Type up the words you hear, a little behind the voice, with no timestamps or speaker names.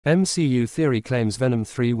MCU theory claims Venom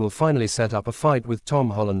 3 will finally set up a fight with Tom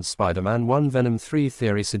Holland's Spider-Man 1. Venom 3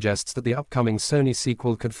 theory suggests that the upcoming Sony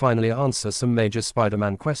sequel could finally answer some major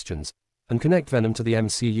Spider-Man questions and connect Venom to the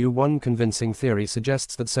MCU. One convincing theory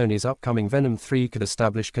suggests that Sony's upcoming Venom 3 could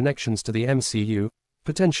establish connections to the MCU,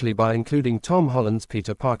 potentially by including Tom Holland's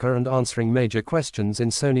Peter Parker and answering major questions in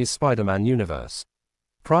Sony's Spider-Man universe.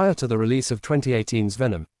 Prior to the release of 2018's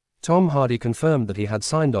Venom, Tom Hardy confirmed that he had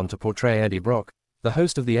signed on to portray Eddie Brock, the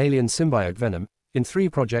host of the alien symbiote Venom, in 3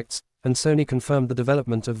 projects, and Sony confirmed the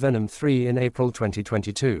development of Venom 3 in April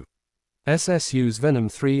 2022. SSU's Venom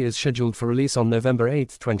 3 is scheduled for release on November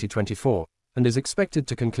 8, 2024, and is expected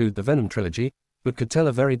to conclude the Venom trilogy, but could tell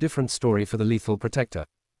a very different story for the Lethal Protector.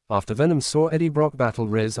 After Venom saw Eddie Brock battle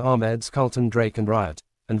Riz Ahmed's Carlton Drake and Riot,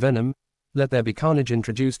 and Venom, Let There Be Carnage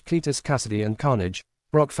introduced Cletus Cassidy and Carnage,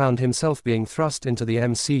 Brock found himself being thrust into the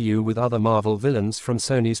MCU with other Marvel villains from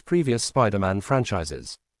Sony's previous Spider-Man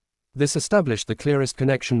franchises. This established the clearest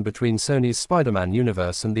connection between Sony's Spider-Man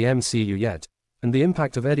universe and the MCU yet, and the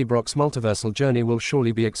impact of Eddie Brock's multiversal journey will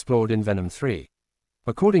surely be explored in Venom 3.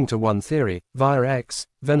 According to one theory, via X,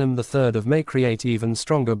 Venom the 3rd of May create even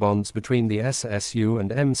stronger bonds between the SSU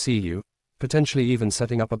and MCU, potentially even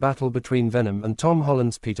setting up a battle between Venom and Tom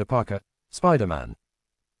Holland's Peter Parker, Spider-Man.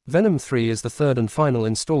 Venom 3 is the 3rd and final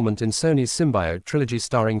installment in Sony's symbiote trilogy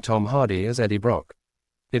starring Tom Hardy as Eddie Brock.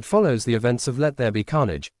 It follows the events of Let There Be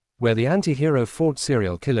Carnage, where the anti-hero fought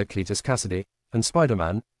serial killer Cletus Cassidy, and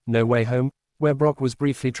Spider-Man, No Way Home, where Brock was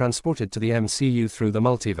briefly transported to the MCU through the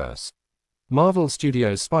multiverse. Marvel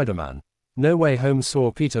Studios' Spider-Man, No Way Home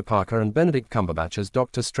saw Peter Parker and Benedict Cumberbatch as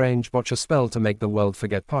Doctor Strange botch a spell to make the world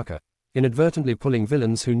forget Parker, inadvertently pulling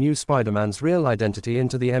villains who knew Spider-Man's real identity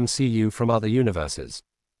into the MCU from other universes.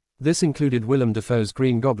 This included Willem Dafoe's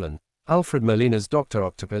Green Goblin, Alfred Molina's Dr.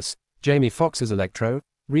 Octopus, Jamie Foxx's Electro,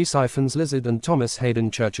 Rhys Ifans' Lizard and Thomas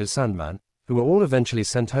Hayden Church's Sandman, who were all eventually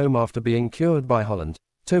sent home after being cured by Holland,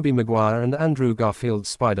 Tobey Maguire and Andrew Garfield's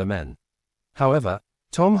Spider-Men. However,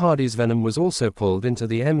 Tom Hardy's Venom was also pulled into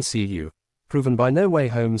the MCU, proven by No Way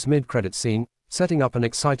Home's mid-credit scene, setting up an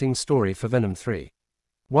exciting story for Venom 3.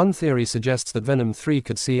 One theory suggests that Venom 3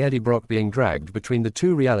 could see Eddie Brock being dragged between the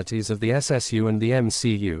 2 realities of the SSU and the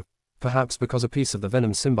MCU, perhaps because a piece of the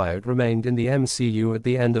Venom symbiote remained in the MCU at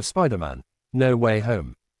the end of Spider-Man, No Way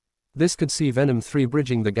Home. This could see Venom 3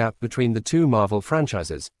 bridging the gap between the 2 Marvel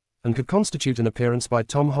franchises, and could constitute an appearance by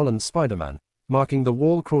Tom Holland's Spider-Man, marking the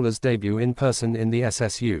Wall Crawler's debut in person in the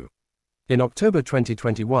SSU. In October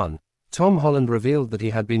 2021, Tom Holland revealed that he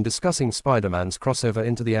had been discussing Spider-Man's crossover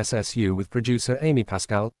into the SSU with producer Amy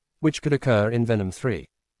Pascal, which could occur in Venom 3.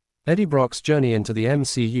 Eddie Brock's journey into the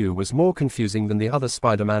MCU was more confusing than the other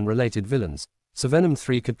Spider-Man-related villains, so Venom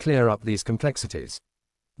 3 could clear up these complexities.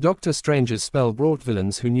 Doctor Strange's spell brought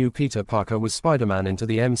villains who knew Peter Parker was Spider-Man into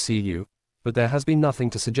the MCU, but there has been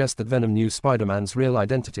nothing to suggest that Venom knew Spider-Man's real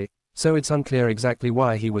identity, so it's unclear exactly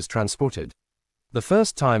why he was transported. The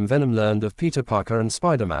first time Venom learned of Peter Parker and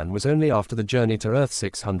Spider-Man was only after the journey to Earth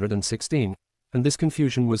 616, and this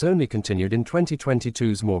confusion was only continued in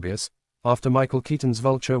 2022's Morbius, after Michael Keaton's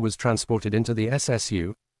Vulture was transported into the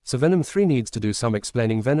SSU, so Venom 3 needs to do some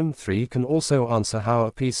explaining. Venom 3 can also answer how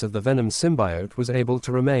a piece of the Venom symbiote was able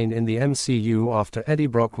to remain in the MCU after Eddie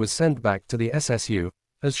Brock was sent back to the SSU,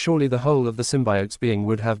 as surely the whole of the symbiote's being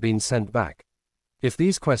would have been sent back. If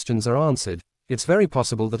these questions are answered, it's very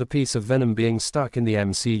possible that a piece of Venom being stuck in the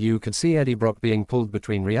MCU could see Eddie Brock being pulled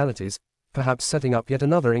between realities, perhaps setting up yet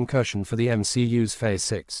another incursion for the MCU's Phase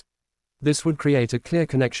 6. This would create a clear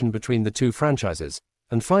connection between the 2 franchises,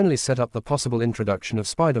 and finally set up the possible introduction of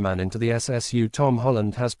Spider-Man into the SSU. Tom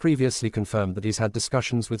Holland has previously confirmed that he's had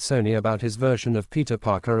discussions with Sony about his version of Peter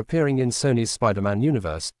Parker appearing in Sony's Spider-Man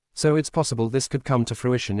universe, so it's possible this could come to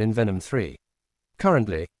fruition in Venom 3.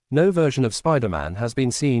 Currently, no version of Spider-Man has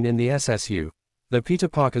been seen in the SSU, though Peter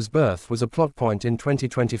Parker's birth was a plot point in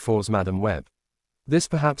 2024's Madam Web. This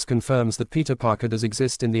perhaps confirms that Peter Parker does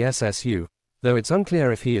exist in the SSU, though it's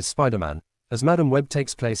unclear if he is Spider-Man, as Madam Web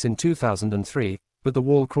takes place in 2003, but the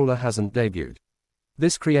Wall Crawler hasn't debuted.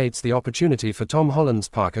 This creates the opportunity for Tom Holland's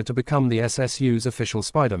Parker to become the SSU's official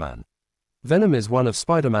Spider-Man. Venom is one of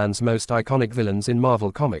Spider-Man's most iconic villains in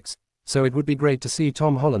Marvel Comics, so it would be great to see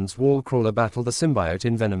Tom Holland's Wall Crawler battle the symbiote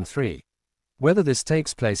in Venom 3. Whether this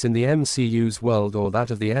takes place in the MCU's world or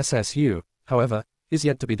that of the SSU, however, is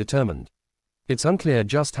yet to be determined. It's unclear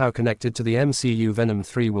just how connected to the MCU Venom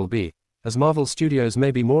 3 will be, as Marvel Studios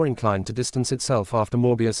may be more inclined to distance itself after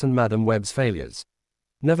Morbius and Madam Web's failures.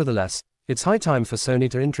 Nevertheless, it's high time for Sony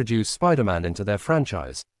to introduce Spider-Man into their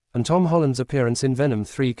franchise, and Tom Holland's appearance in Venom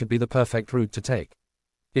 3 could be the perfect route to take.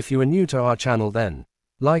 If you are new to our channel then,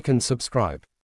 like and subscribe.